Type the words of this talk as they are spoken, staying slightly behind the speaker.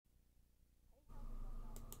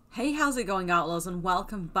Hey, how's it going, Outlaws, and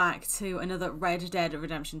welcome back to another Red Dead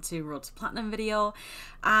Redemption 2 Road to Platinum video.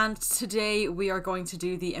 And today we are going to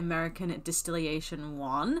do the American Distillation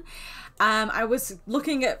 1. I was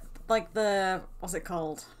looking at like the, what's it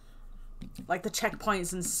called? Like the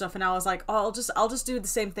checkpoints and stuff, and I was like, oh, I'll just do the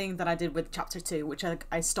same thing that I did with chapter 2, which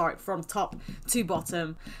I start from top to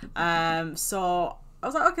bottom. So I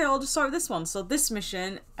was like, okay, I'll just start with this one. So this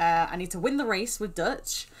mission, I need to win the race with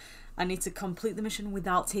Dutch. I need to complete the mission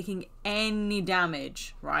without taking any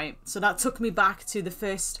damage, right? So that took me back to the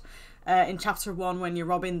first, in chapter 1, when you're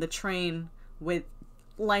robbing the train with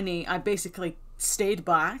Lenny. I basically stayed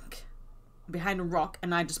back behind a rock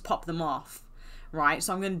and I just popped them off, right?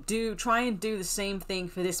 So I'm going to try and do the same thing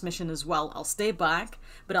for this mission as well. I'll stay back,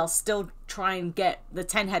 but I'll still try and get the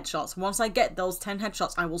 10 headshots. Once I get those 10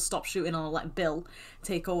 headshots, I will stop shooting and I'll let Bill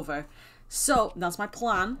take over. So that's my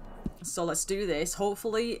plan. So let's do this.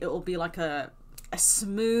 Hopefully it will be like a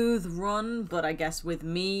smooth run, but I guess with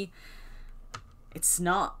me it's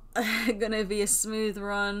not gonna be a smooth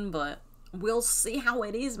run, but we'll see how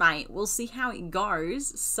it is, mate. We'll see how it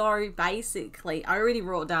goes. So basically I already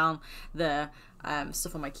wrote down the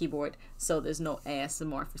stuff on my keyboard, so there's no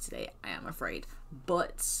ASMR for today, I am afraid,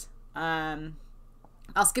 but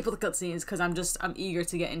I'll skip all the cutscenes because I'm eager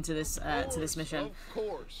to get into this mission. Of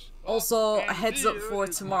course. Also, a heads up for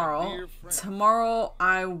tomorrow. Tomorrow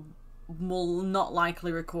I will not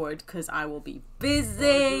likely record because I will be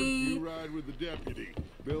busy.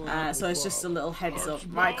 So it's just a little heads up.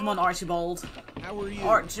 Right, come on, Archibald. How are you?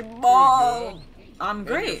 Archibald! I'm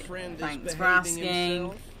great. Thanks for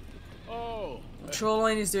asking. Oh,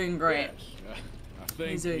 Trolling is doing great. yes. I think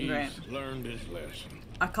He's doing great. learned his lesson.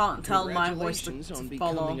 I can't tell my voice to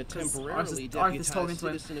follow because Arthur's talking to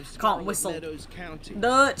him. Can't whistle.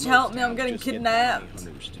 Dutch, help me, I'm getting kidnapped.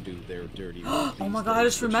 Oh my god, I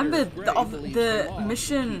just remembered the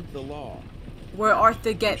mission where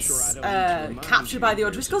Arthur gets captured by the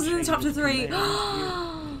O'Driscolls in chapter 3.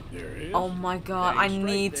 Oh my god, I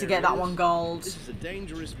need to get that one gold.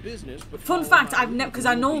 Fun fact, I've never, because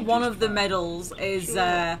I know one of the medals is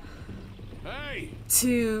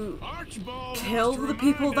to kill the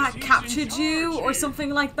people that captured you or something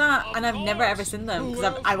like that, and I've never ever seen them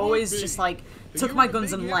because I've always just like took my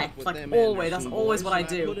guns and left, like always. That's always what I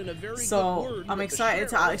do. So I'm excited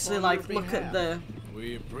to actually like look at the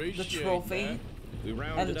trophy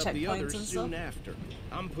and the checkpoints and stuff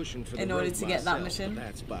in order to get that mission.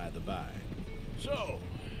 That's by the by. So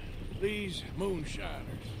these moonshiners.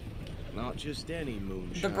 Not just any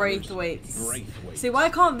moonshiners. The Braithwaites. See, why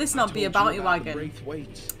can't this not be a bounty wagon?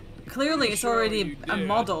 Clearly it's already a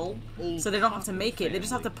model, so they don't have to make it, they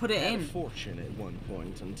just have to put it in.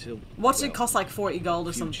 Watch it cost like 40 gold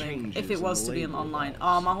or something, if it was to be online.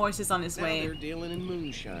 Oh, my horse is on its way.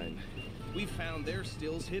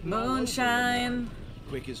 Moonshine.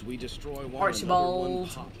 Quick as we destroy one, Archibald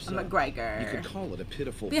and McGregor. You could call it a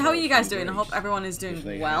pitiful. But how are you guys doing? I hope everyone is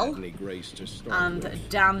doing well and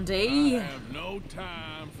dandy. I have no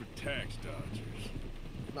time for tax dodgers.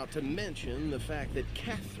 Not to mention the fact that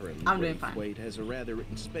Catherine Braithwaite has a rather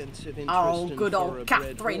expensive interest. Oh, good old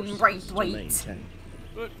Catherine Braithwaite.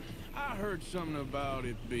 But I heard something about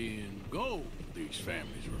it being gold these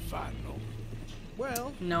families were fighting over.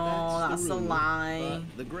 Well, no, that's a lie.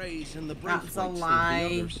 The Grays and the That's a Braithwaites lie.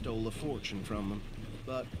 think the other stole a fortune from them.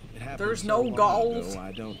 But it happened There's so no long gold. ago,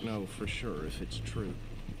 I don't know for sure if it's true.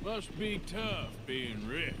 Must be tough being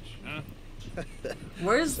rich, huh?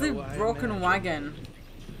 Where's the broken wagon?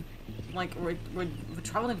 Like, we're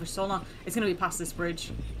traveling for so long. It's gonna be past this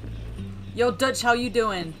bridge. Yo, Dutch, how you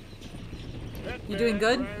doing? You doing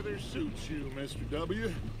good? Rather suits you, Mr.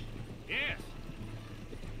 W. Yes.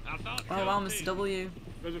 Oh wow, Mr. W.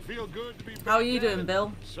 Does it feel good to be How are you back doing, at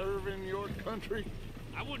Bill? Serving your country?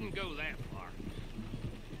 I wouldn't go that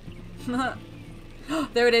far.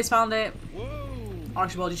 There it is, found it. Whoa.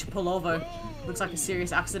 Archibald, you should pull over. Whoa. Looks like a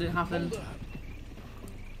serious accident happened. Hold up.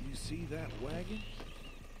 You see that wagon?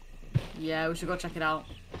 Yeah, we should go check it out.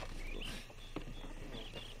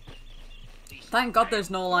 Thank God there's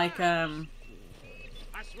no like I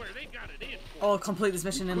swear they got it in. oh, complete this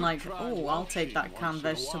mission in like, oh, I'll take that canned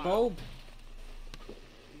vegetable.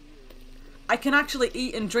 I can actually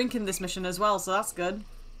eat and drink in this mission as well, so that's good.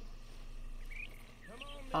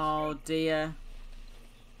 Oh dear.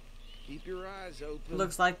 Keep your eyes open.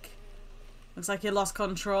 Looks like he lost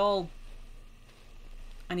control.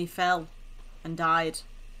 And he fell and died.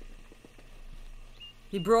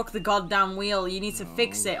 He broke the goddamn wheel. You need to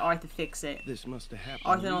fix it, Arthur. Fix it. This must have happened.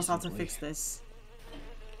 Arthur knows how to recently. fix this.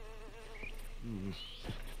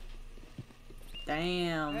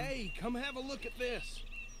 Damn. Hey, come have a look at this.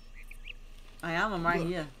 I am. I'm right Look,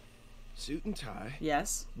 here. Suit and tie.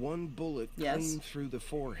 Yes. One bullet clean through the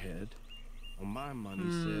forehead. Well, my money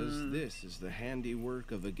says this is the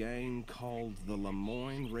handiwork of a gang called the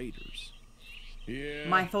Lemoyne Raiders. Yeah.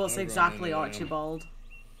 My thoughts exactly, Archibald.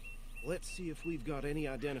 Let's see if we've got any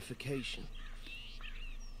identification.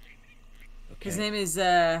 Okay. His name is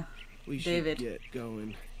we David. Should get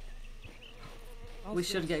going. We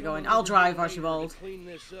should get going. I'll drive, Archibald. Clean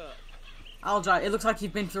this up. I'll drive. It looks like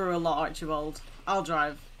you've been through a lot, Archibald. I'll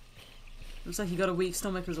drive. Looks like you got a weak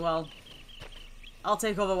stomach as well. I'll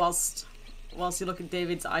take over whilst you look at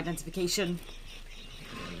David's identification.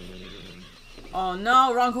 Oh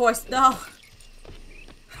no, wrong horse. No.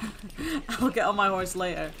 I'll get on my horse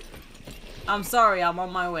later. I'm sorry, I'm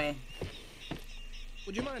on my way.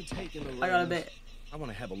 Would you mind taking the reins? I got a bit. I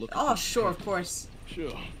want to have a look at Oh, sure, of course.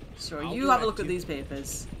 Sure. Sure, you have a look at these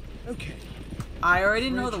papers. Okay. I already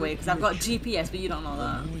know the way because I've got GPS, but you don't know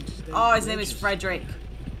that. Oh, his name is Frederick.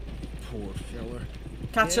 Poor fella.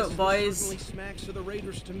 Catch up, boys. Certainly smacks of the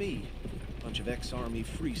Raiders to me. Bunch of ex-army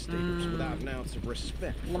free staters without an ounce of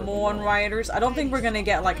respect. Lemoyne Riders. I don't think we're gonna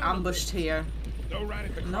get like ambushed here. Go right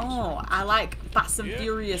at the No, I like Fast and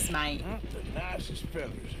Furious, mate. The nicest fellas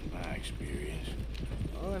in my experience.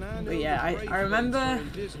 Oh, and I know But yeah, I remember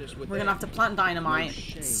we're gonna have to plant dynamite,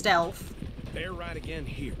 stealth. They're right again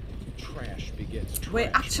here. Trash begets trash. Wait,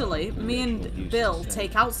 actually, me and Bill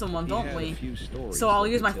take out someone, don't we? So I'll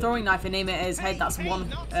use my throwing knife and aim it at his head. That's one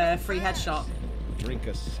free headshot. Drink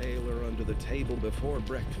a sailor under the table before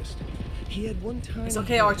breakfast. He had one time. It's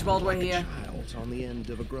okay, Archibald, we're here. Child on the end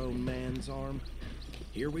of a grown man's arm.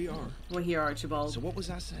 Here we are. We're here, Archibald. So what was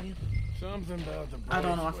I saying? Something about the I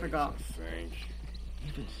don't know, I birthplace, forgot. I think.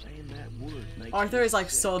 Even saying that word makes Arthur me is like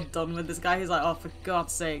sick. so done with this guy. He's like, oh, for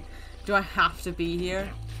God's sake, do I have to be here?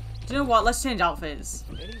 Do you know what? Let's change outfits.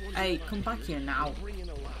 Hey, come back here now.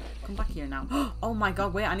 Come back here now. Oh my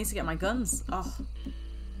God, wait, I need to get my guns. Oh.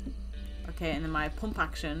 Okay, and then my pump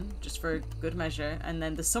action, just for good measure, and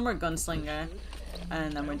then the summer gunslinger,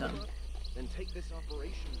 and then we're done.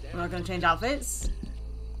 We're not gonna change outfits.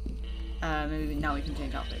 Maybe now we can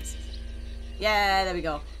change outfits. Yeah, there we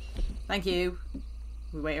go. Thank you.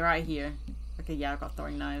 We wait right here. Okay, yeah, I've got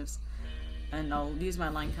throwing knives. And I'll use my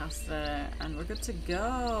Lancaster, and we're good to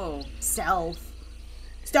go. Stealth.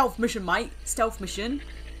 Stealth mission, mate. Stealth mission.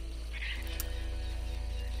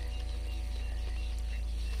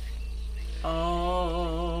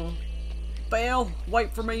 Oh. Bale,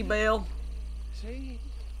 wait for me, Bale. See?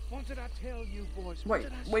 What did I tell you, boys?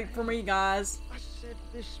 Wait for me, guys. I said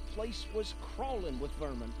this place was crawling with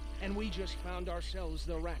vermin, and we just found ourselves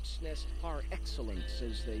the rat's nest par excellence,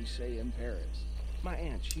 as they say in Paris. My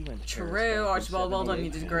aunt, she went to Paris True, back in Archibald, well done,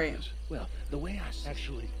 you 78. did great. Well, the way I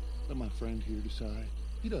Actually, let my friend here decide.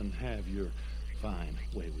 He doesn't have your fine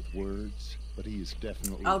way with words, but he is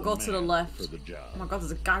definitely I'll the go to the man left. for the job. Oh my God,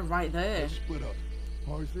 there's a guy right there. Let's split up.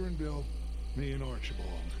 Arthur and Bill, me and Archibald.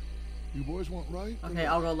 You boys want right? Okay,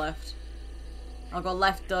 I'll go left. I'll go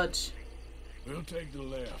left, Dutch. We'll take the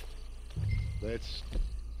left. Let's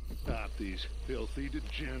stop these filthy,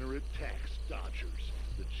 degenerate tax dodgers.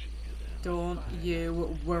 The cheek of them. Don't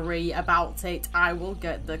you worry about it. I will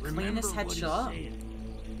get the cleanest headshot.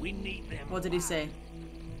 We need them. What did he say?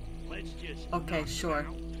 Let's just Okay, sure.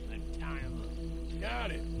 and tie 'em up.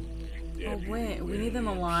 Got it. Oh wait, we need them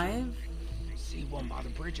alive? See one by the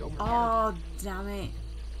bridge over Oh, damn it.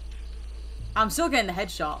 I'm still getting the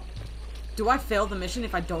headshot. Do I fail the mission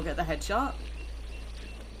if I don't get the headshot?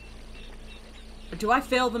 Do I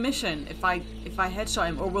fail the mission if I headshot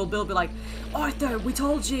him? Or will Bill be like, Arthur, we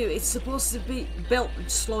told you, it's supposed to be... Bill,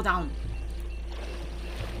 slow down.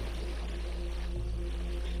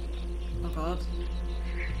 Oh God.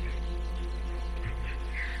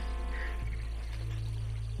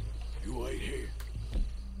 You wait here.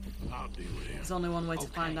 I'll deal with him. There's only one way to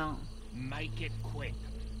find out. Make it quick.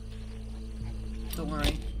 Don't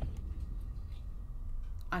worry.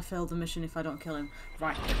 I failed the mission if I don't kill him.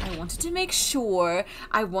 Right, I wanted to make sure.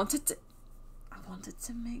 You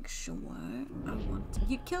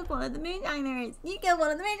killed one of the moonshiners. You killed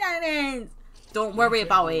one of the moonshiners. Don't worry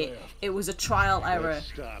about it. It was a trial error.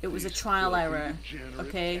 It was a trial error.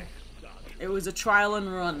 Okay? It was a trial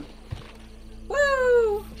and run.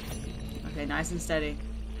 Woo! Okay, nice and steady.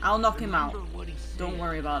 I'll knock him out. Don't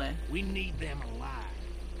worry about it. We need them alive.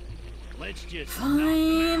 Let's just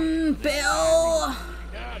Fine, Bill.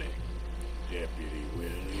 Got it. Deputy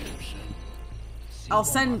Williamson. I'll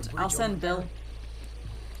send Bill.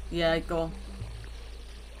 Yeah, go.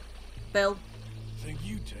 Bill, Think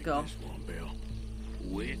you take Go. this one, Bill.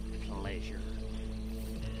 with pleasure.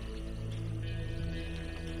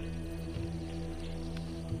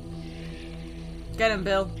 get him,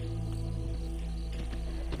 Bill.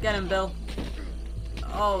 Get him, Bill.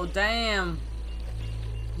 Oh, damn.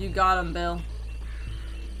 You got him, Bill.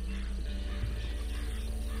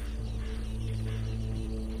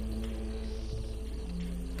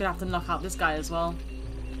 Gonna have to knock out this guy as well.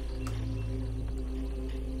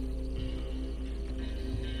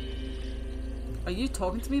 Are you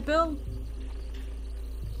talking to me, Bill?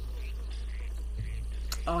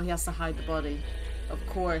 Oh, he has to hide the body. Of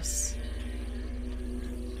course.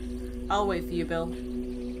 I'll wait for you, Bill.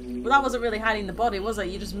 Well, that wasn't really hiding the body, was it?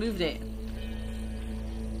 You just moved it.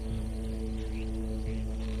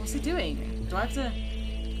 What's he doing? Do I have to...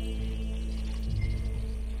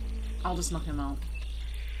 I'll just knock him out.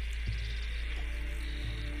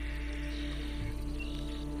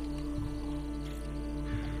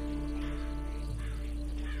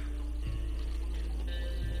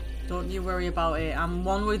 Don't you worry about it. I'm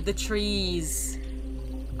one with the trees.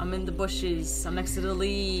 I'm in the bushes. I'm next to the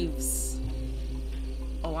leaves.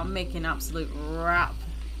 Oh, I'm making absolute rap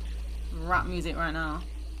music right now.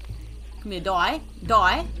 Come here, die.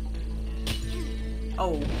 Die.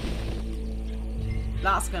 Oh.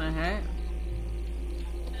 That's gonna hurt.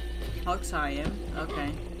 Hog tie him.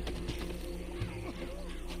 Okay.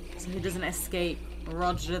 So he doesn't escape.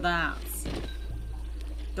 Roger that.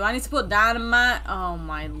 Do I need to put dynamite? Oh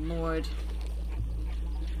my lord.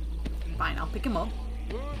 Fine, I'll pick him up.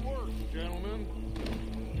 Good work, gentlemen.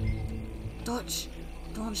 Dutch,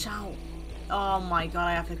 don't shout. Oh my god,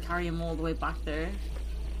 I have to carry him all the way back there.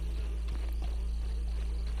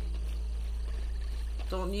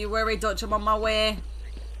 Don't you worry, Dutch, I'm on my way.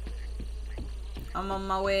 I'm on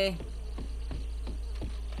my way.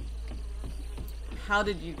 How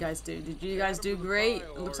did you guys do? Did you guys do great?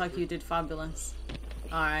 It looks like you did fabulous.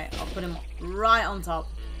 Alright, I'll put him right on top.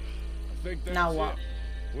 I think that's Now what?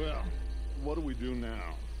 it. Well, what do we do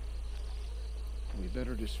now? We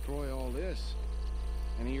better destroy all this.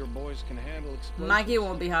 Any of your boys can handle explosives? Maggie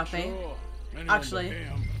won't be happy. Sure. Anyone Actually, but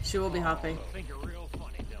him. she will be happy. I think you're real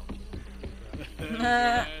funny, don't you?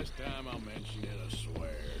 Last time I mentioned it, I swear.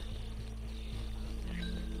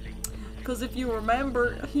 Because if you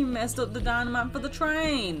remember, he messed up the dynamite for the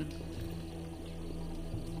train.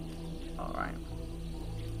 Alright.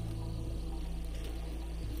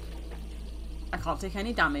 I can't take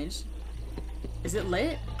any damage. Is it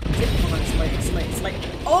lit? Oh, it's lit, it's lit, it's lit.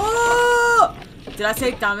 Oh! Did I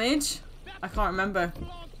take damage? I can't remember.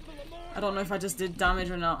 I don't know if I just did damage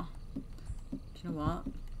or not. Do you know what?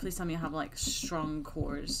 Please tell me I have like strong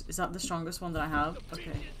cores. Is that the strongest one that I have?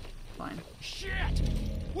 Okay, fine. Shit!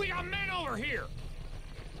 We got men over here!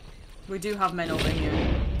 We do have men over here.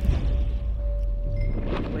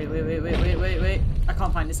 Wait. I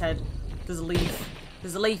can't find his head. There's a leaf.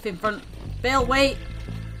 There's a leaf in front. Bill, wait!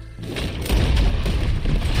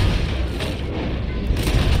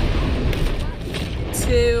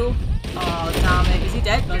 Two. Oh, damn it. Is he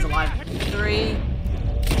dead? No, he's alive. 3.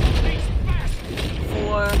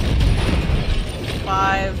 4.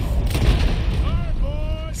 5.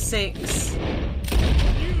 6.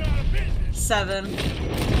 7.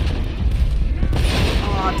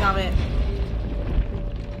 Oh, damn it.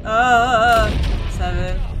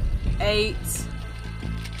 7. 8.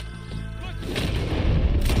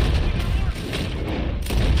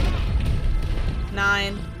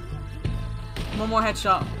 9. One more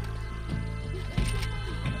headshot.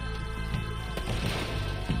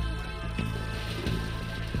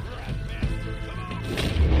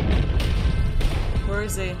 Where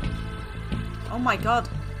is he? Oh my god.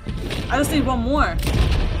 I just need one more.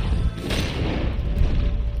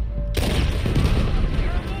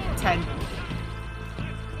 10.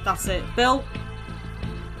 That's it. Bill,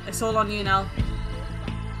 it's all on you now.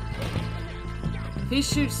 If he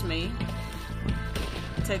shoots me,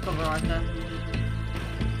 take over, Arthur.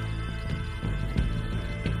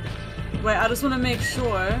 Wait, I just want to make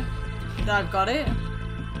sure that I've got it.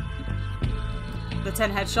 The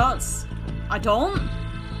 10 headshots. I don't?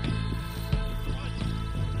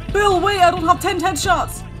 Bill, wait, I don't have 10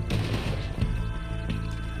 headshots!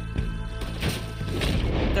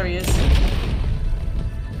 There he is.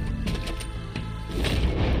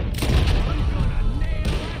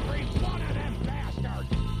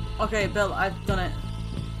 Okay, Bill, I've done it.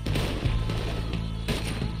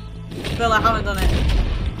 Bill, I haven't done it.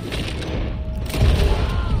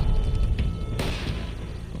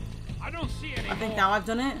 I don't see any. I think now I've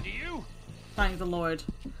done it. Do you? Thank the Lord.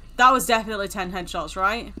 That was definitely 10 headshots,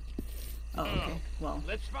 right? Oh, okay. Well,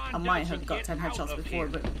 Let's find I might Dutch have and got get 10 out headshots of before,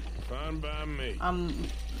 here. but Fine by me.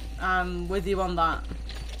 I'm with you on that.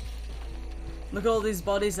 Look at all these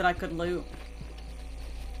bodies that I could loot.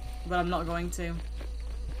 But I'm not going to.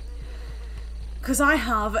 Because I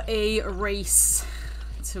have a race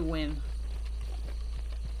to win.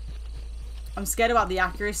 I'm scared about the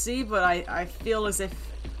accuracy, but I feel as if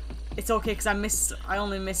it's okay because I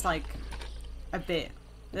only missed like a bit.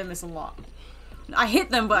 I didn't miss a lot. I hit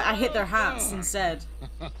them, but I hit their hats instead.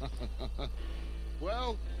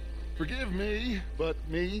 Well, forgive me, but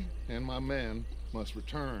me and my men must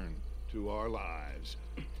return to our lives.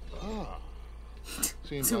 Ah.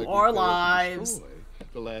 Seems To like we our failed to lives. destroy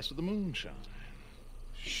the last of the moonshine.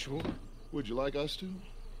 Sure. Would you like us to?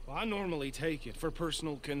 Well, I normally take it. For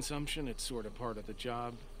personal consumption, it's sort of part of the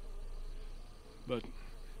job. But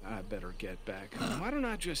I better get back home. Why don't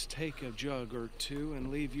I just take a jug or two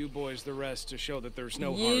and leave you boys the rest to show that there's no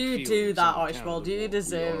hard feelings? You do that, on account of Archibald. the You war?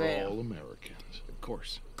 deserve We are it. all Americans. Of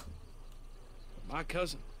course. My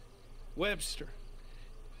cousin, Webster,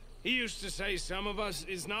 he used to say some of us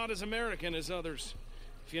is not as American as others,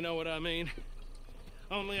 if you know what I mean.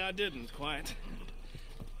 Only I didn't quite.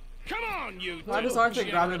 Come on, you Why does two Arthur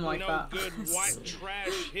grab him degenerate, like no that? good white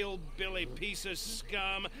trash hillbilly piece of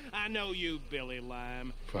scum. I know you, Billy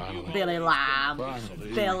Lime. Finally. You've Billy always Lamb.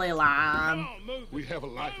 Finally. Billy been- Lamb. Come on, move We it. have a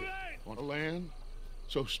life Move it. on a land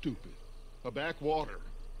so stupid, a backwater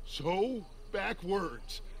so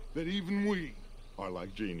backwards that even we are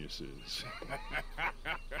like geniuses.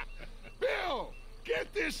 Bill,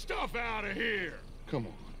 get this stuff out of here. Come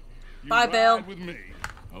on. You Bye, ride Bill. with me.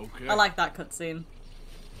 Okay. I like that cutscene.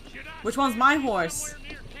 Should I Which one's stand my here horse? somewhere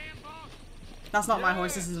near camp, boss? That's not my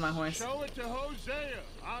horse. This is my horse. Show it to Hosea.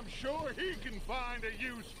 I'm sure he can find a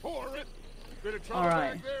use for it. Bit of trouble All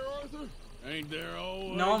right. back there, Arthur? Ain't there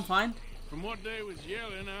always? No, I'm fine. From what they was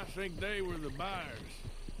yelling, I think they were the buyers.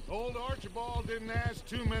 Old Archibald didn't ask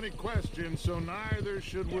too many questions, so neither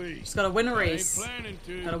should we. Just gotta win a I ain't race. planning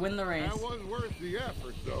to. Gotta win the race. That was worth the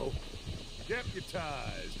effort, though.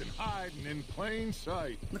 Deputized and hiding in plain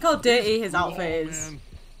sight. Look how dirty his Oh, outfit is. man.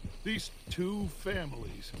 These two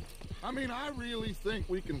families. I mean, I really think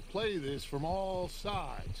we can play this from all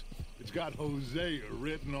sides. It's got Hosea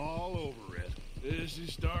written all over it. This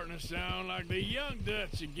is starting to sound like the Young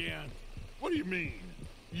Dutch again. What do you mean,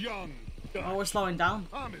 young Dutch? Oh, we're slowing down.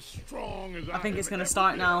 I'm as strong as I think have it's gonna ever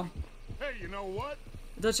start been. now. Hey, you know what?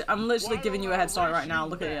 Dutch, I'm literally Why giving don't you a I head start race right now. you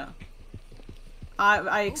Look at back? you.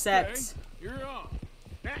 I accept. Okay, you're on.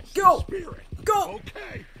 That's Go! the spirit. Go!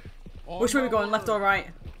 Okay. Which way are we going? Left or right?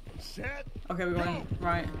 Set. Okay, we're going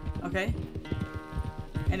right. Okay.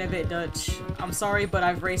 In a bit, Dutch. I'm sorry, but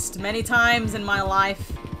I've raced many times in my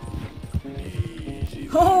life.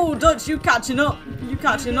 Oh, Dutch, you catching up. You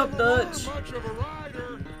catching up, Dutch. Much of a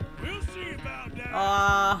rider. We'll see about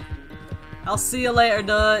that. I'll see you later,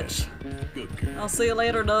 Dutch. Good girl. I'll see you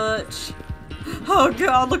later, Dutch. Oh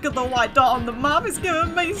god, look at the white dot on the map. It's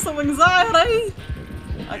giving me some anxiety.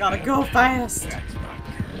 I gotta go fast.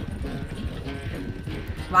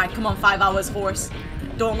 Right, come on, 5 hours, horse.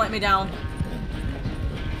 Don't let me down.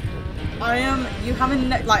 I am. You haven't.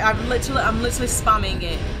 Like, I'm literally spamming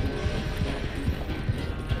it.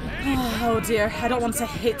 Oh dear, I don't want to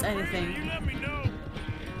hit You anything. let me know.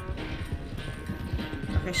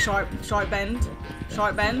 Okay, sharp bend.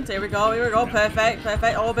 Sharp bend. Here we go. Perfect.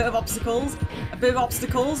 Oh, a bit of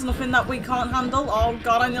obstacles. Nothing that we can't handle. Oh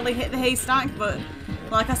god, I nearly hit the haystack, but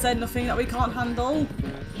like I said, nothing that we can't handle.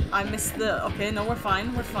 I missed the. Okay, no, we're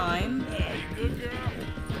fine. Yeah, you good girl?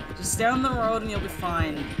 Just stay on the road and you'll be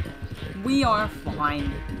fine. We are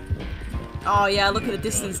fine. Oh yeah, look at the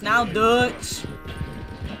distance now, Dutch.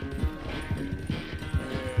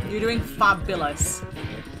 You're doing fabulous.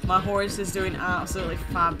 My horse is doing absolutely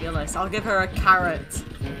fabulous. I'll give her a carrot.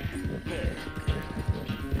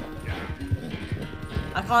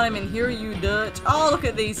 I can't even hear you, Dutch. Oh, look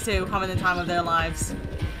at these two having the time of their lives.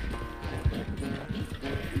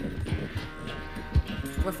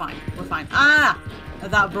 We're fine. Ah!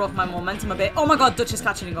 That broke my momentum a bit. Oh my god, Dutch is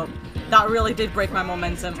catching up. That really did break my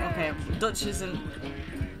momentum. Okay, Dutch isn't...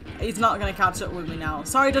 He's not gonna catch up with me now.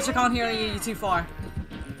 Sorry, Dutch, I can't hear you. You're too far.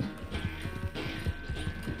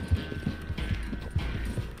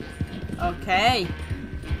 Okay.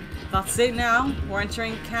 That's it now. We're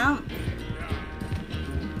entering camp.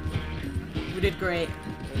 We did great.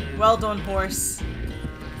 Well done, horse.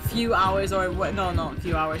 Few hours, or no, not a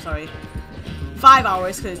few hours, sorry. 5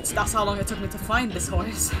 hours, because that's how long it took me to find this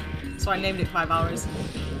horse. So I named it 5 hours.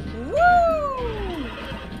 Woo!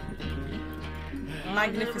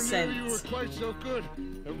 Magnificent. I never knew you were quite so good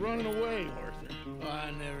at running away, Arthur. Well,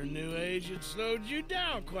 I never knew age had slowed you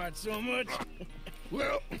down quite so much.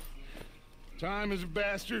 Well, time is a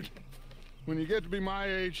bastard. When you get to be my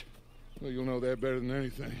age, well, you'll know that better than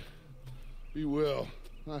anything. Be well.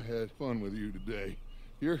 I had fun with you today.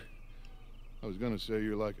 I was gonna say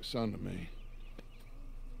you're like a son to me.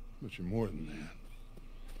 But you're more than that.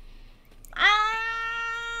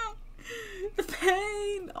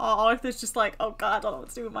 pain. Oh, Arthur's just like, oh god, I don't know what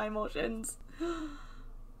to do with my emotions.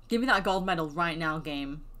 Give me that gold medal right now,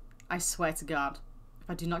 game. I swear to god. If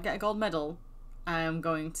I do not get a gold medal, I am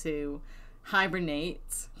going to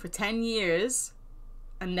hibernate for 10 years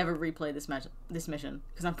and never replay this mission.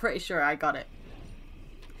 Because I'm pretty sure I got it.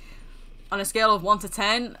 On a scale of 1 to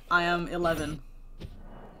 10, I am 11.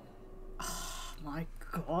 Oh my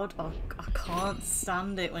god, I can't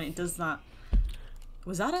stand it when it does that.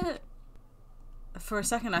 Was that it? For a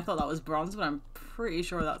second I thought that was bronze, but I'm pretty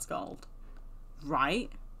sure that's gold. Right?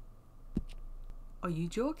 Are you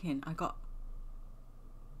joking? I got...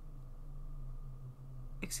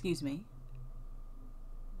 Excuse me?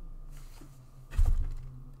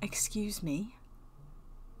 Excuse me?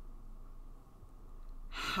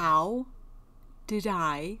 How did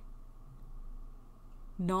I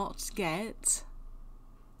not get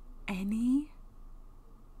any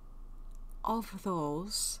of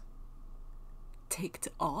those ticked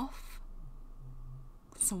off?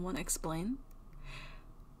 Someone explain?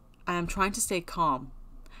 I am trying to stay calm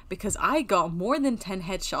because I got more than 10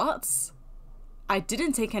 headshots. I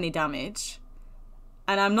didn't take any damage,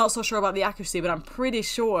 and I'm not so sure about the accuracy, but I'm pretty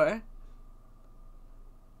sure.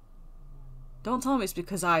 Don't tell me it's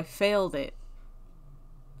because I failed it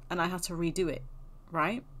and I had to redo it,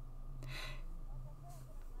 right?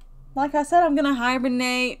 Like I said, I'm gonna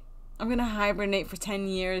hibernate. I'm gonna hibernate for 10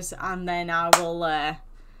 years and then I will, I'm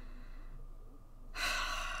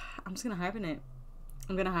just gonna hibernate.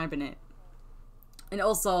 I'm gonna hibernate. And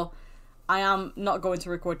also, I am not going to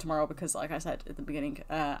record tomorrow because, like I said at the beginning,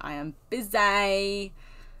 I am busy.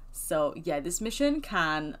 So, yeah, this mission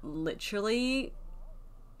can literally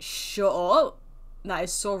shut up. That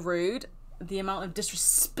is so rude. The amount of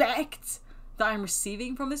disrespect that I'm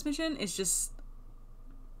receiving from this mission is just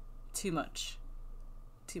too much.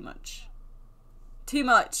 Too much. Too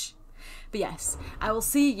much. But yes, I will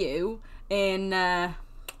see you in,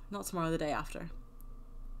 not tomorrow, the day after.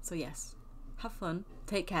 So yes, have fun,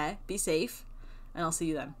 take care, be safe, and I'll see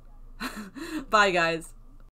you then. Bye guys.